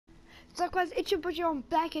So guys, it's your butcher. I'm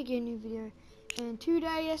back again in a video, and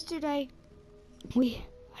yesterday we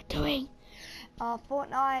are doing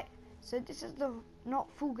Fortnite. So this is the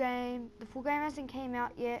not full game. The full game hasn't came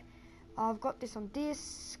out yet. I've got this on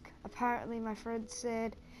disc. Apparently my friend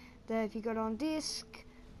said that if you got it on disc,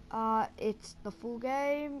 it's the full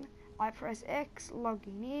game. I press X,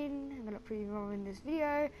 logging in. I'm gonna prove you wrong in this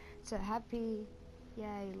video. So happy,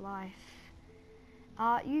 yay life.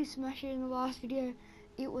 You smashed it in the last video.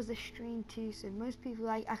 It was a stream too, so most people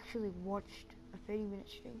actually watched a 30-minute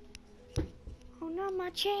stream. Oh no, my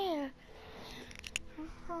chair!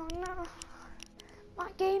 Oh no, my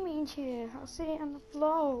gaming chair. I'll sit it on the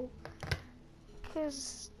floor.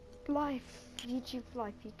 Cause life, YouTube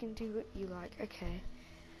life, you can do what you like. Okay,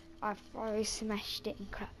 I've already smashed it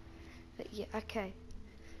and crap. But yeah, okay.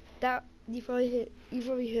 That you probably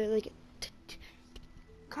heard like a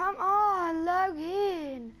come on, log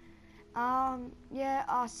in. Yeah,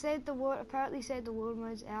 apparently said the world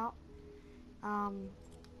mode's out.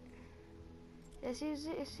 This is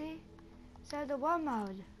it, see? So the world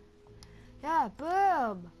mode. Yeah,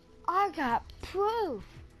 boom! I got proof!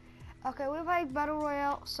 Okay, we're playing Battle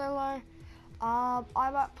Royale solo. I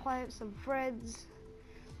might play with some friends,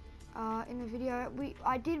 in the video.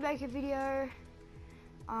 I did make a video,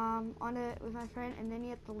 on it with my friend, and then he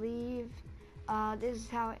had to leave. This is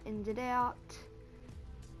how it ended out.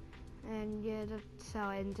 And yeah, that's how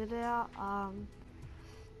it ended out.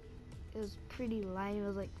 It was pretty lame. It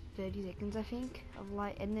was like 30 seconds, I think, of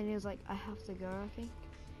like, and then it was like, I have to go, I think.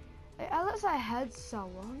 Unless I had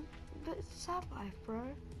someone, but it's sad life, bro.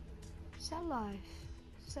 Sad life.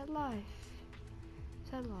 Sad life.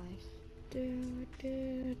 Sad life. Do,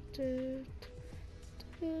 do, do,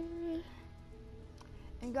 do.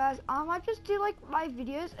 And guys, I might just do like my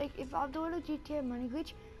videos, like if I'm doing a GTA money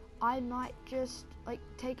glitch, I might just like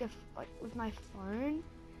take with my phone,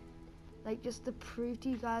 like just to prove to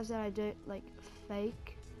you guys that I don't like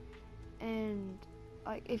fake. And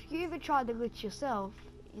like if you ever try the glitch yourself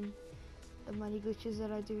in the money glitches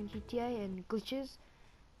that I do in GTA and glitches,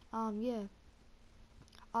 yeah,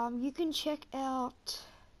 you can check out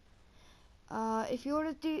if you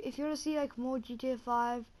want to see like more GTA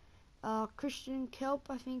 5, Christian Kelp,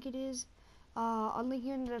 I think it is. I'll link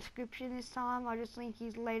you in the description this time. I'll just link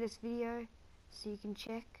his latest video so you can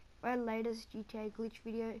check. Or latest GTA glitch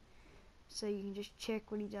video. So you can just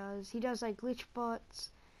check what he does. He does like glitch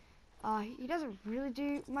bots. He doesn't really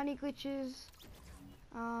do money glitches.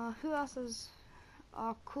 Who else does?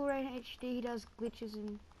 Cool Rain HD, he does glitches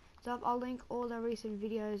and stuff. I'll link all the recent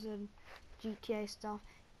videos and GTA stuff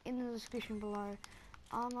in the description below.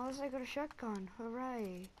 I also got a shotgun.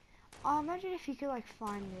 Hooray. Imagine if you could like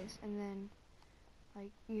find this and then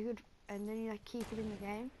like you could, and then you like keep it in the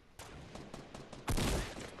game.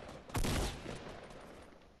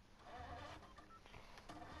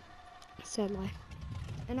 Sad life.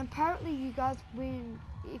 And apparently you guys win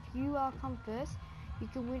if you come first. You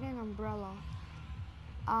can win an umbrella.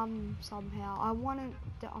 Somehow I wanted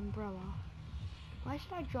the umbrella. Why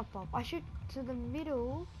should I drop off? I should to the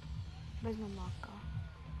middle. Where's my marker?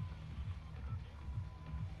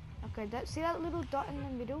 Okay, see that little dot in the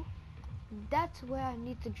middle? That's where I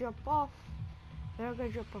need to drop off. But I'm gonna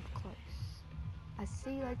drop off close. I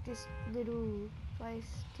see like this little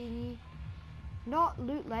place thingy. Not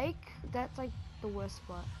Loot Lake, that's like the worst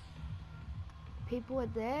spot. People are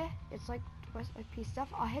there, it's like West OP stuff.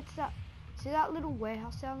 I'll head to that, see that little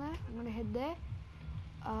warehouse down there? I'm gonna head there.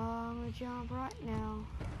 I'm gonna jump right now.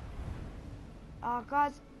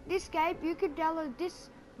 Guys, this game, you could download this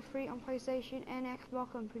for free on PlayStation and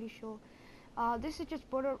Xbox, I'm pretty sure. This is just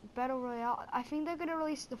Battle Royale. I think they're gonna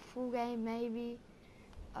release the full game, maybe.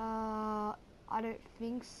 I don't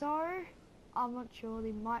think so. I'm not sure.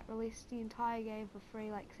 They might release the entire game for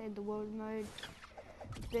free, like say the world mode.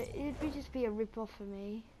 But it'd just be a rip-off for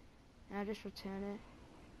me, and I'll just return it.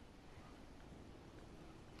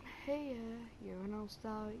 Hey, you're an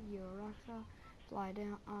all-star, you're a rock star. Fly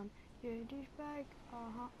down on your douchebag.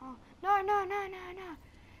 No.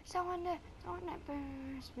 Someone that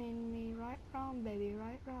burns spin me right round, baby,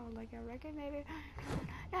 right round like a record, baby.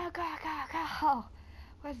 No, go.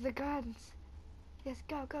 Where's the guns? Yes,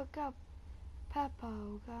 go.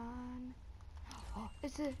 Purple gun. Oh,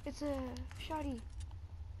 it's a shotty.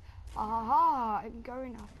 Aha, I'm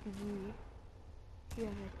going after you. You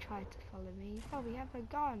ever tried to follow me? You probably have a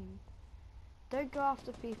gun. Don't go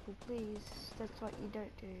after people, please. That's what you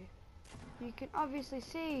don't do. You can obviously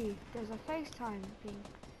see there's a FaceTime thing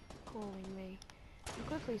calling me. And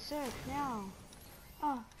quickly search now.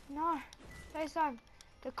 Oh, no. FaceTime.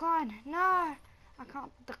 Decline. No. I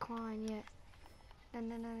can't decline yet. Dun.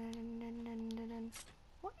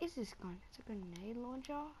 What is this gun? It's a grenade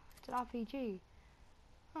launcher? It's an RPG.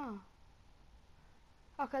 Huh.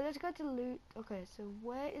 Okay, let's go to loot. Okay, so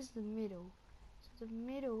where is the middle? So the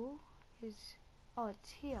middle is... Oh,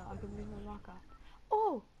 it's here. I can move my marker.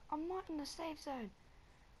 Oh! I'm not in the safe zone.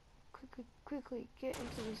 Quickly get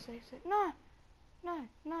into the safe zone. No! No,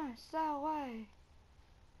 no, stay away.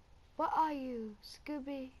 What are you?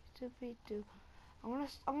 Scooby-Doo.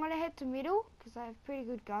 I'm gonna head to middle, because I have pretty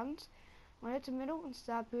good guns. I'm gonna head to middle and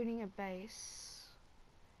start building a base.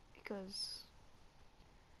 Because...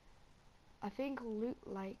 I think loot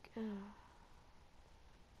like...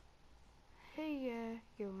 Hey, yeah,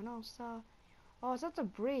 you're an all-star. Oh, it's not the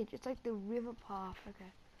bridge. It's like the river path.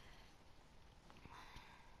 Okay.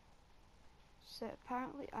 So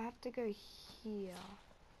apparently I have to go here.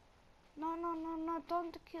 No,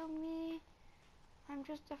 don't kill me. I'm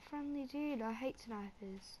just a friendly dude. I hate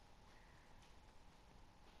snipers.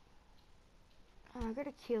 I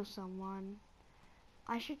gotta kill someone.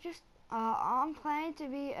 I should just... I'm planning to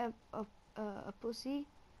be a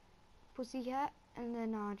pussycat, and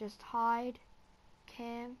then just hide,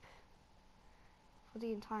 camp for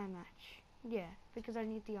the entire match. Yeah, because I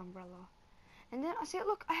need the umbrella. And then I said,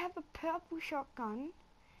 look, I have a purple shotgun,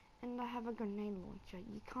 and I have a grenade launcher.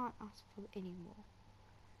 You can't ask for any more.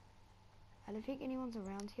 I don't think anyone's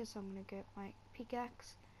around here, so I'm gonna get my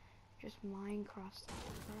pickaxe. Just Minecraft stuff,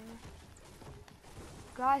 bro.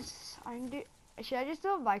 Guys, should I just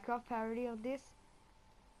do a Minecraft parody of this?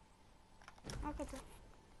 I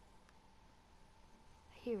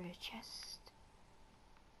hear a chest.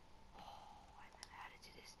 Oh, I don't know how to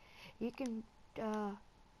do this. You can,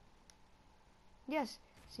 yes,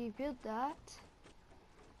 so you build that,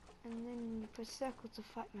 and then you press circle to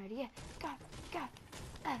fight mode. Yeah, go.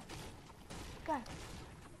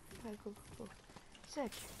 Okay, cool.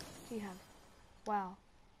 Search. Do you have? Wow.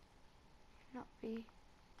 Not B.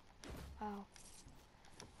 Wow.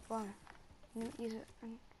 Wow. Use it.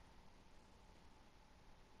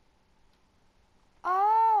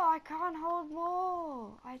 Oh, I can't hold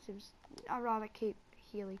more items. I'd rather keep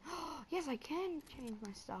healing. Yes, I can change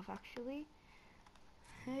my stuff actually.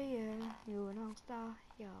 Hey, yeah, you're an all-star.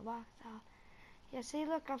 You're a rock star. Yeah, see,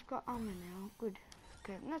 look, I've got armor now. Good.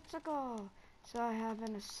 Okay, let's go. So I have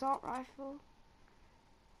an assault rifle.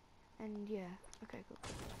 And yeah, okay, cool.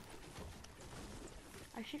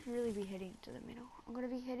 I should really be heading to the middle. I'm gonna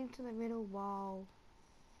be heading to the middle while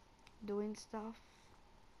doing stuff.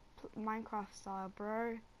 Minecraft style,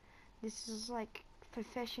 bro. This is like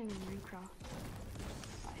professional Minecraft.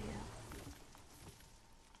 Yeah.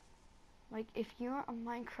 Like, if you're a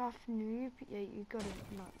Minecraft noob, yeah, you gotta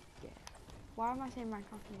not. Yeah. Why am I saying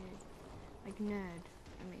Minecraft noob? Like nerd.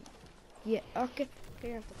 I mean. Yeah. Okay.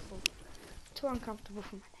 Getting off the floor. Too uncomfortable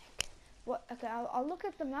for my neck. What? Okay. I'll look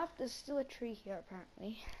at the map. There's still a tree here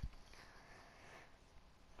apparently.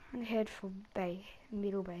 And head for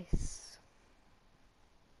middle base.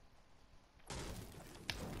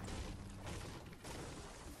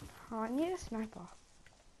 Oh, I need a sniper.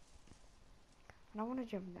 I don't want to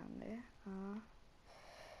jump down there.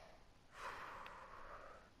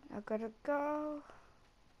 I gotta go.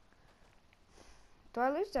 Do I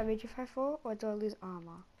lose damage if I fall, or do I lose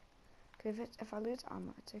armor? Cause if I lose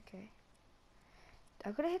armor, it's okay.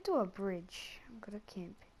 I gotta head to a bridge. I'm gonna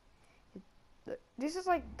camp. This is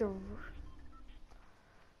like the...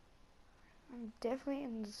 I'm definitely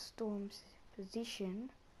in the storm's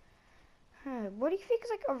position. Huh, what do you think is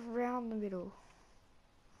like around the middle?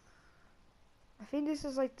 I think this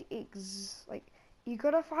is like the like, you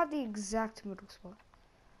gotta find the exact middle spot.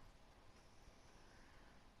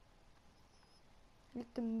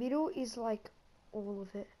 The middle is like all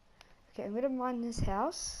of it. Okay, I'm gonna mine this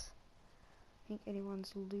house. I think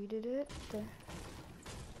anyone's looted it.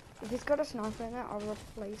 If it's got a sniper in it, I'll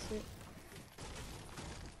replace it.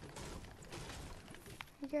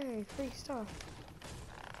 Okay, free stuff.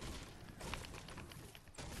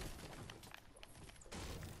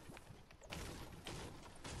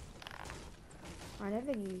 I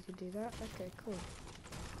never knew you could do that. Okay, cool.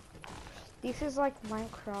 This is like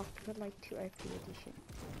Minecraft, but like 2 OP edition.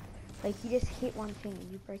 Like, you just hit one thing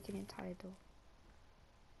and you break an entire door.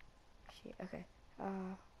 Shit, okay.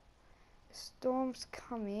 The storm's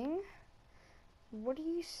coming. What do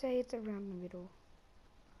you say it's around the middle?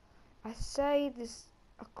 I say this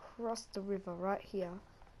across the river, right here.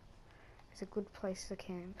 It's a good place to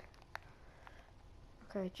camp.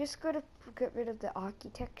 Okay, just gotta get rid of the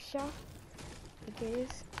architecture. I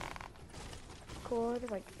guess. Chord,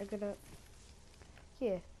 like, I gotta...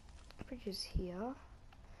 Yeah, bridge is here.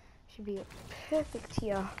 Should be perfect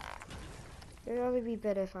here. It would only be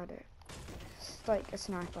better if I do. It's like a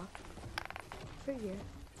sniper. But yeah.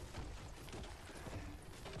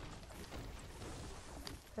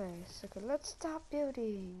 Okay, so good. Let's start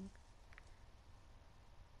building.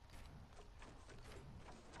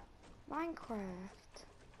 Minecraft.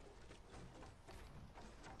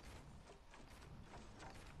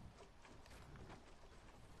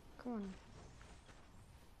 Come on.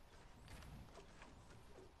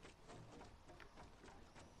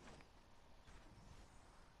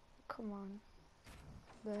 Come on.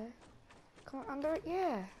 There. Come on, under it,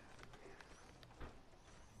 yeah.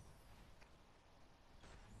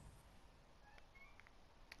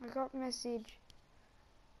 I got message.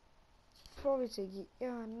 Probably to get,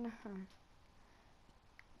 yeah, no.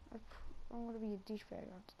 I'm gonna be a douchebag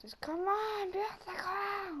after this. Come on, build the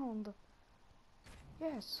ground!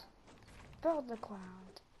 Yes. Build the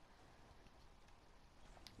ground.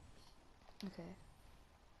 Okay.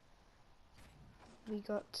 We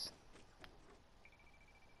got...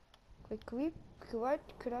 Wait,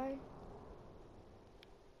 could I?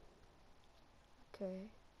 Okay.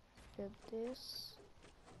 Build this.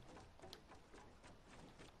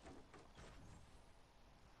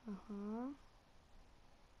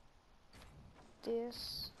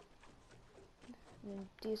 This. Then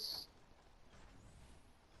this.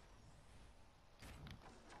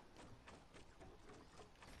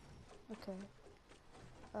 Okay.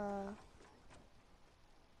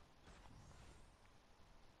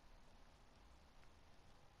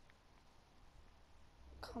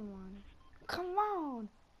 Come on. Come on!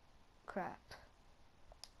 Crap.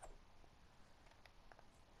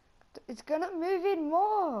 It's gonna move in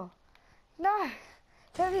more! No!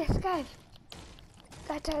 Let me escape!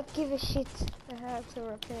 I don't give a shit how to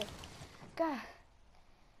repair. God.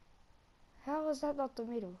 How was that not the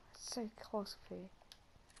middle? It's so close for you.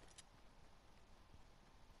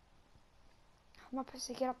 I'm not supposed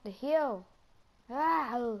to get up the hill.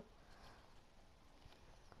 Ah!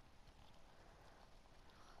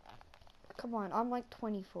 Come on, I'm like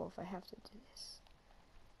 24 if I have to do this.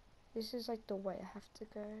 This is like the way I have to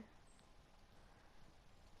go.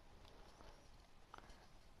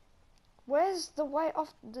 Where's the way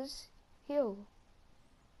off this hill?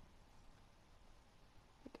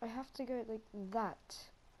 I have to go like that.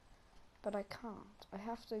 But I can't. I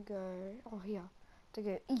have to go, oh here. To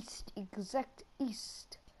go east, exact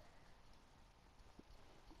east.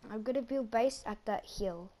 I'm gonna build base at that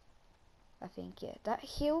hill. I think, yeah. That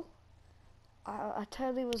hill, I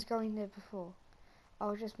totally was going there before. I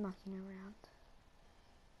was just mucking around.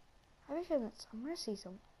 I have a feeling I'm gonna see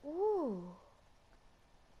some. Ooh.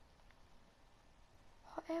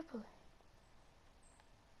 Hot air balloon.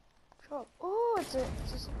 Drop. Oh, it's a.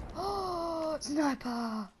 Oh,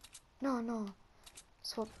 sniper. No.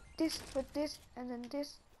 Swap this for this, and then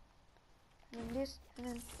this, and then this, and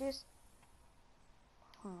then this.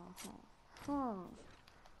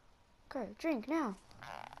 Go, drink now.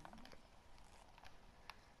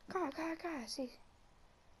 Go, see.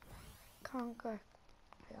 Can't go.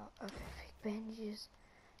 Yeah, okay, pick bandages.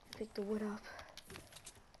 Pick the wood up.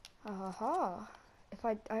 Aha. If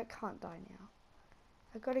I can't die now.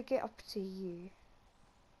 I gotta get up to you.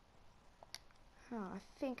 I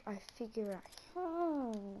think I figure out.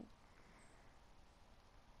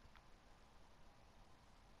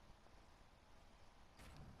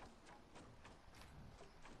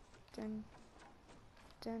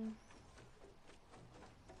 Done.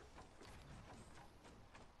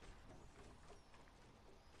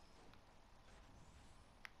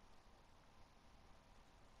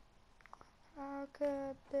 How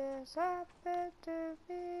could this happen to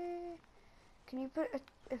me? Can you put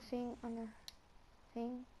a thing on a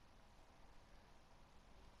thing?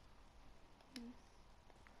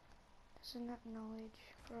 Isn't that knowledge,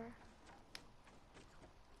 bro?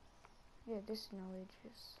 Yeah, this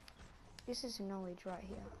is knowledge right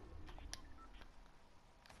here.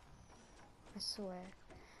 I swear.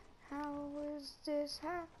 How is this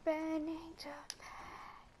happening to me?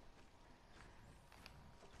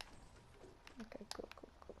 Okay, cool.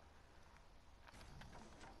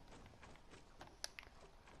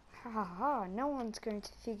 Ha, no one's going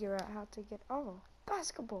to figure out how to get,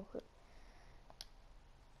 basketball hoop.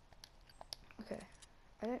 Okay,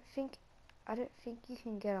 I don't think you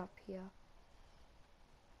can get up here.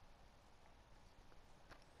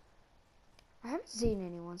 I haven't seen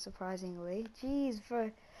anyone, surprisingly. Jeez,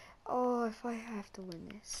 bro. Oh, if I have to win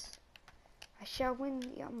this, I shall win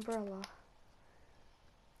the umbrella.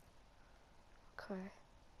 Okay.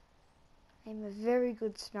 I'm a very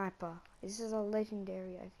good sniper. This is a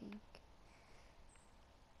legendary, I think.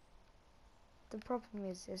 The problem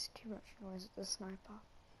is there's too much noise at the sniper.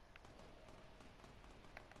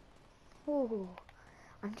 Ooh,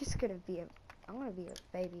 I'm gonna be a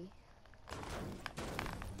baby.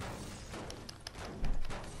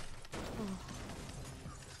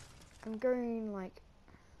 I'm going like.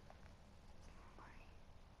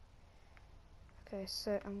 Okay,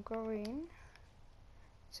 so I'm going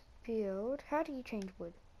to build. How do you change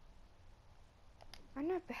wood? I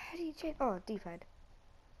know, but how do you change? Oh, D-pad.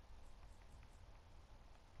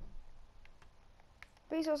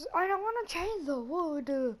 Bezos, I don't want to change the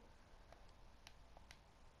wood.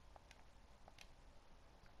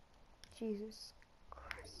 Jesus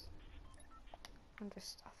Christ. I'm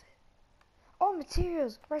just stuff it. Oh,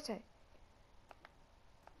 materials. Rotate.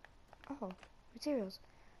 Oh, materials.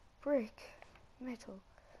 Brick. Metal.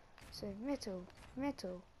 So metal.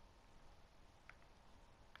 Metal.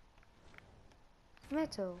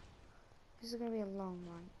 Metal. This is going to be a long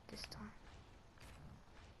one this time.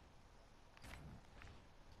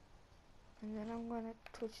 And then I'm going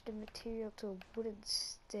to switch the material to wooden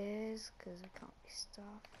stairs because it can't be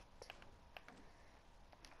stuffed.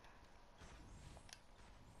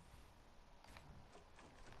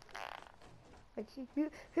 Like,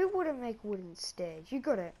 who wouldn't make wooden stairs? You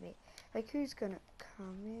gotta admit. Like, who's gonna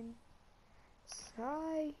come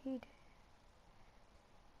inside?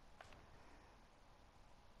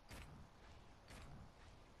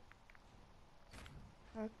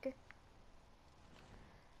 Okay.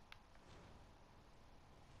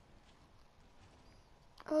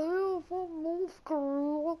 Oh, for move,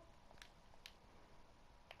 girl.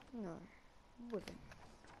 No, wouldn't.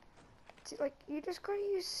 See, like, you just gotta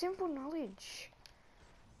use simple knowledge.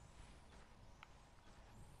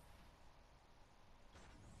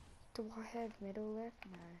 Do I have metal left?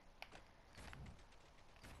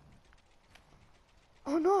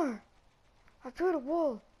 No. Oh no! I built a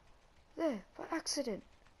wall. There, by accident.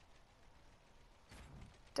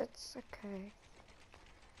 That's okay.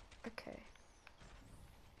 Okay.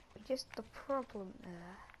 Just the problem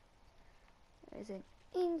there is an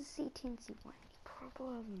insy-teensy whiny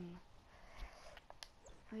problem.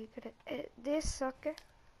 Are you gonna edit this, sucker?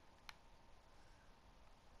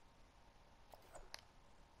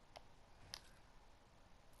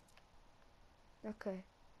 Okay.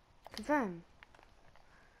 Confirm.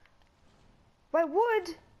 Wait,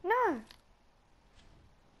 wood? No.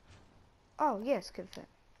 Oh, yes, confirm.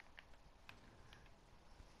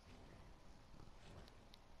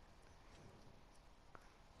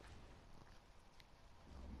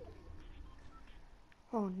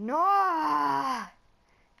 Oh no!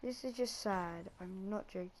 This is just sad. I'm not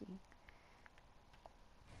joking.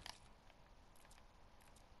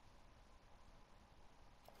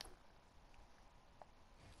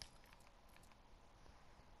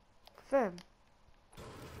 Confirm.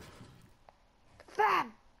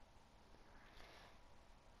 Confirm!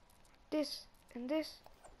 This and this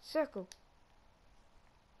circle.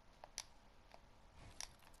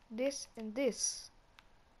 This and this.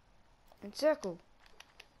 And circle.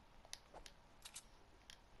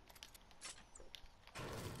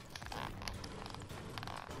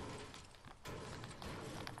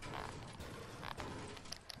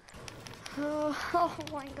 Oh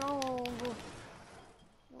my god.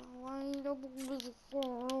 Why double this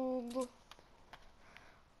world?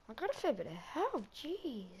 I got a fair bit of help.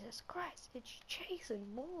 Jesus Christ, it's chasing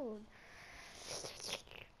more.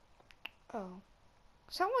 Oh.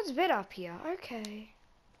 Someone's been up here. Okay.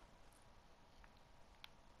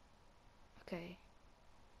 Okay.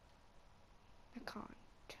 I can't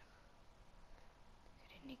get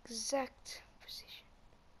an exact position.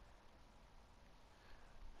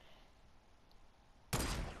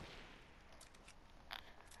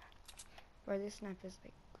 Bro, this sniper's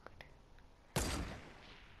like good.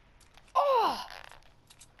 Oh!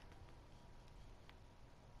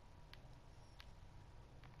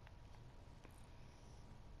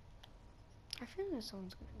 I feel like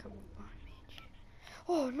someone's gonna come up behind me and shit.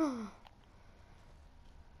 Oh no!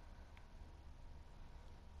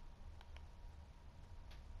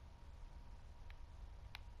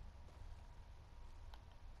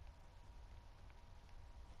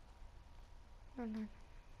 No, no, no.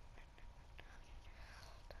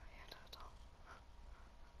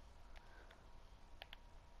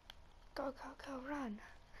 Go, go, go, run.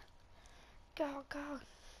 Go, go.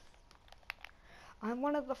 I'm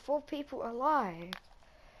one of the 4 people alive.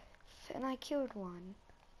 And I killed one.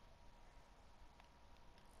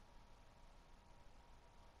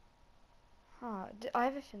 Huh, I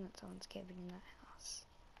have a feeling that someone's camping in that house.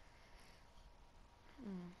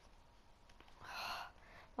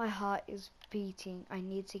 My heart is beating. I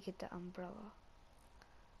need to get the umbrella.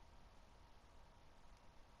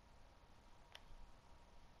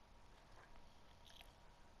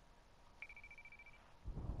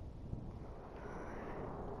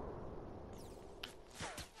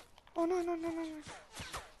 Oh no, no, no, no, no.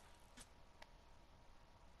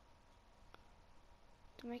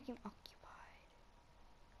 make him occupied.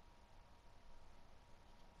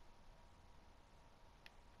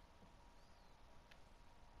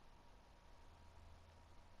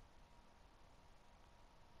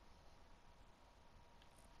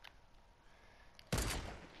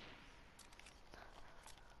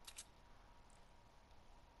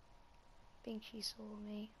 I think she saw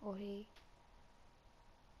me, or he.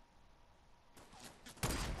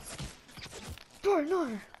 Bro,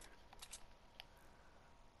 no!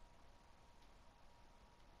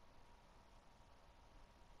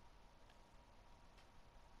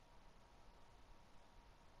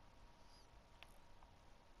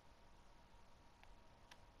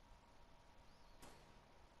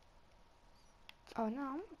 Oh no,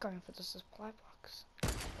 I'm not going for the supply box.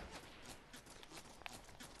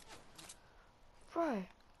 Bro.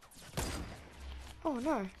 Oh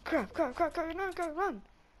no, crap, go, no, go, run!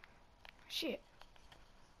 Shit.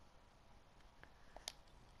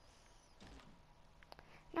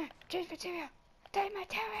 No, change material! Change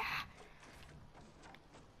material!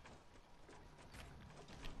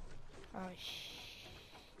 Oh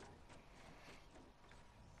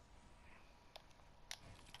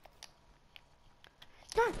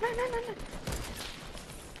no, no.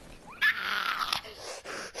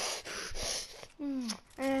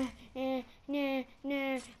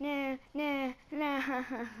 No.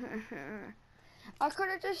 I could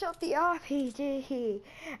have just shot the RPG.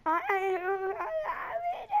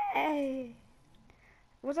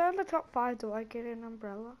 Was I in the top 5? Do I get an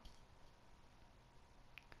umbrella?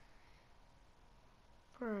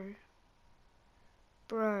 Bro.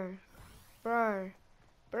 Bruh.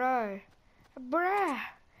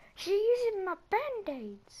 She's using my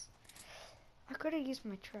band-aids. I could have used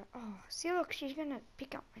my trap. Oh, see, look, she's gonna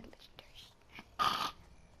pick up my legendary.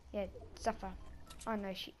 Yeah, suffer. Oh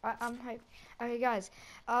no, I'm hype. Okay, guys.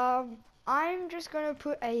 I'm just gonna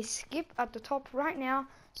put a skip at the top right now,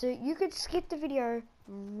 so you could skip the video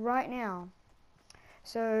right now.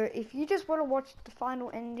 So if you just want to watch the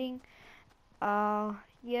final ending,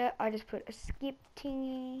 yeah, I just put a skip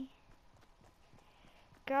tingy.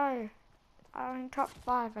 Go. I'm in top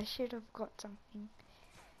 5. I should have got something.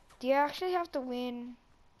 Do you actually have to win,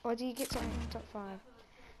 or do you get something in top 5?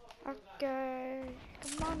 Okay,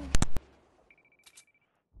 come on.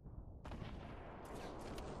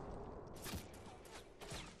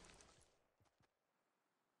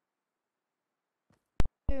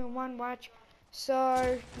 Doing one match,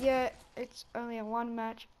 so yeah, it's only a one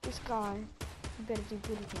match. This guy, you better do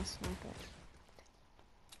good with my sniper.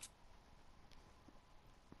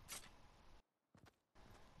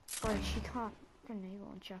 Bro, she can't grenade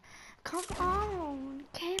launcher. Come on,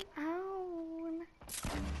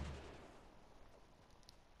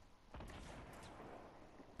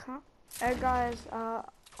 Come. Guys, I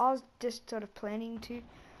was just sort of planning to.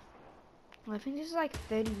 I think this is like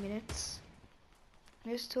 30 minutes.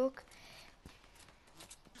 This took.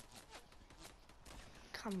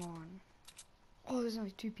 Come on. Oh, there's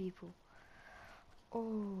only 2 people.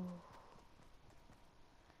 Oh.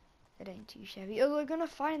 It ain't too shabby. Oh, they're gonna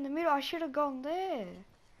fight in the middle. I should have gone there.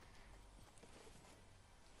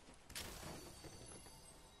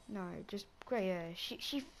 No, just great. Yeah,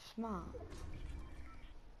 she's smart.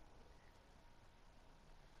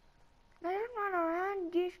 They don't run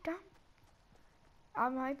around, you dumb.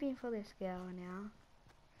 I'm hoping for this girl now.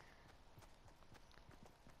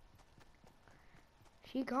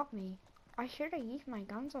 She got me. I should have used my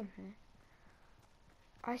guns on her.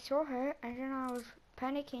 I saw her and then I was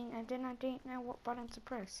panicking and then I didn't know what button to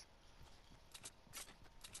press.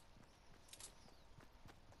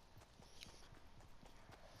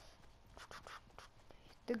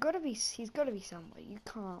 He's gotta be somewhere. You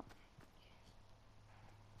can't.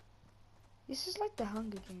 This is like the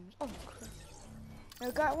Hunger Games. Oh crap.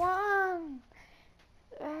 I got one!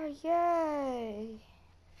 Yay!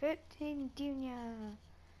 13 Junior.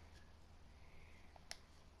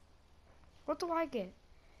 What do I get?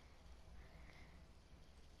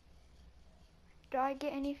 Do I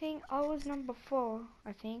get anything? I was number 4,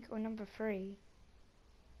 I think, or number 3.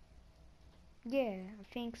 Yeah, I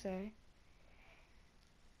think so.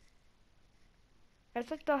 That's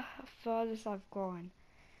like the furthest I've gone.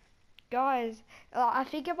 Guys, I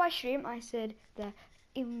think in my stream I said that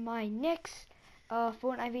in my next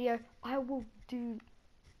Fortnite video I will do,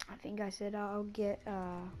 I think I said I'll get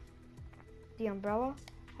the umbrella.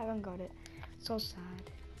 Haven't got it. So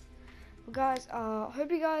sad. Well guys,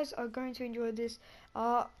 hope you guys are going to enjoy this.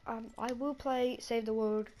 I will play Save the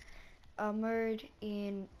World mode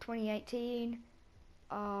in 2018.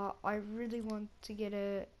 I really want to get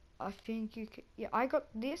a, I think you could, yeah, I got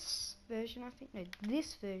this version, I think, no,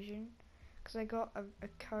 this version, because I got a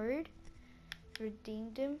code,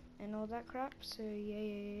 redeemed them and all that crap. So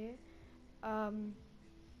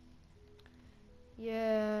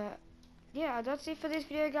yeah, that's it for this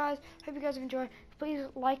video, guys. Hope you guys have enjoyed. Please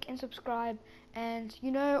like and subscribe, and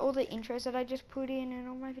you know all the intros that I just put in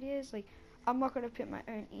all my videos, like I'm not gonna put my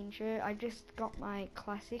own intro. I just got my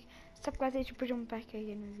classic. Stop, guys, I should put on back again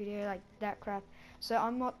in the video, like that crap. So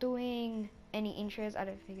I'm not doing any intros. I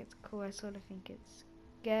don't think it's cool. I sort of think it's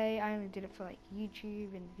gay. I only did it for like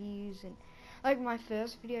YouTube and views, and like my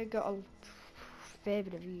first video got a fair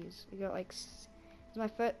bit of views. It got like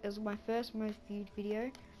it was my first most viewed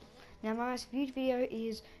video. Now my most viewed video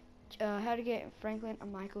is how to get Franklin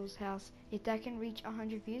and Michael's house. If that can reach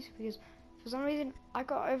 100 views, because for some reason I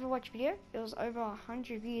got Overwatch video, it was over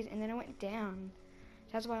 100 views and then it went down.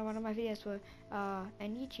 That's why one of my videos were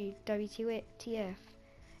and YouTube WTF,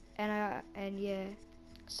 and yeah,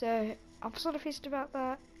 so I'm sort of pissed about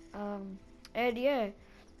that. And yeah,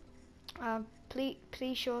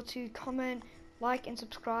 please sure to comment, like and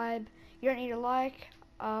subscribe. You don't need a like.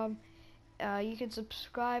 You can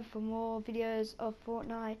subscribe for more videos of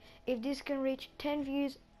Fortnite. If this can reach 10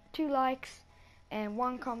 views, 2 likes, and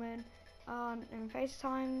 1 comment and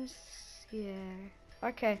FaceTimes, yeah.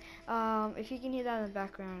 Okay, if you can hear that in the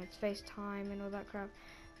background, it's FaceTime and all that crap.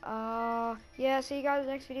 Yeah, see you guys in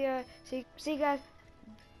the next video. See you guys.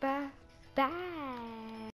 Bye.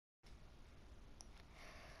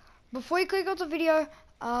 Before you click off the video,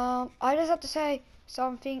 I just have to say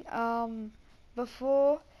something.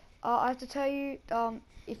 Before I have to tell you,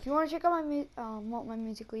 if you want to check out my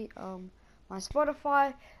musically, my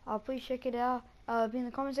Spotify, please check it out. Be in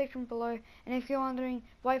the comment section below. And if you're wondering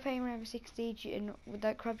why paying around 60 and with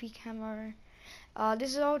that crappy camera,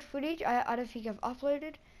 this is old footage. I don't think I've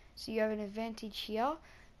uploaded, so you have an advantage here.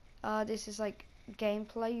 This is like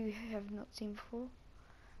gameplay you have not seen before.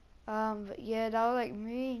 But yeah, that was like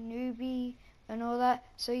me, newbie, and all that.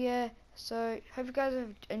 So yeah, so hope you guys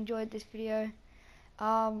have enjoyed this video.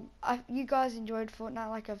 You guys enjoyed Fortnite,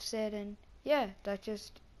 like I've said, and yeah, that's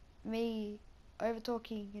just me over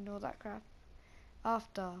talking and all that crap.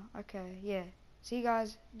 After, okay, yeah. See you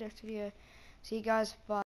guys next video. See you guys,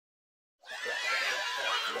 bye.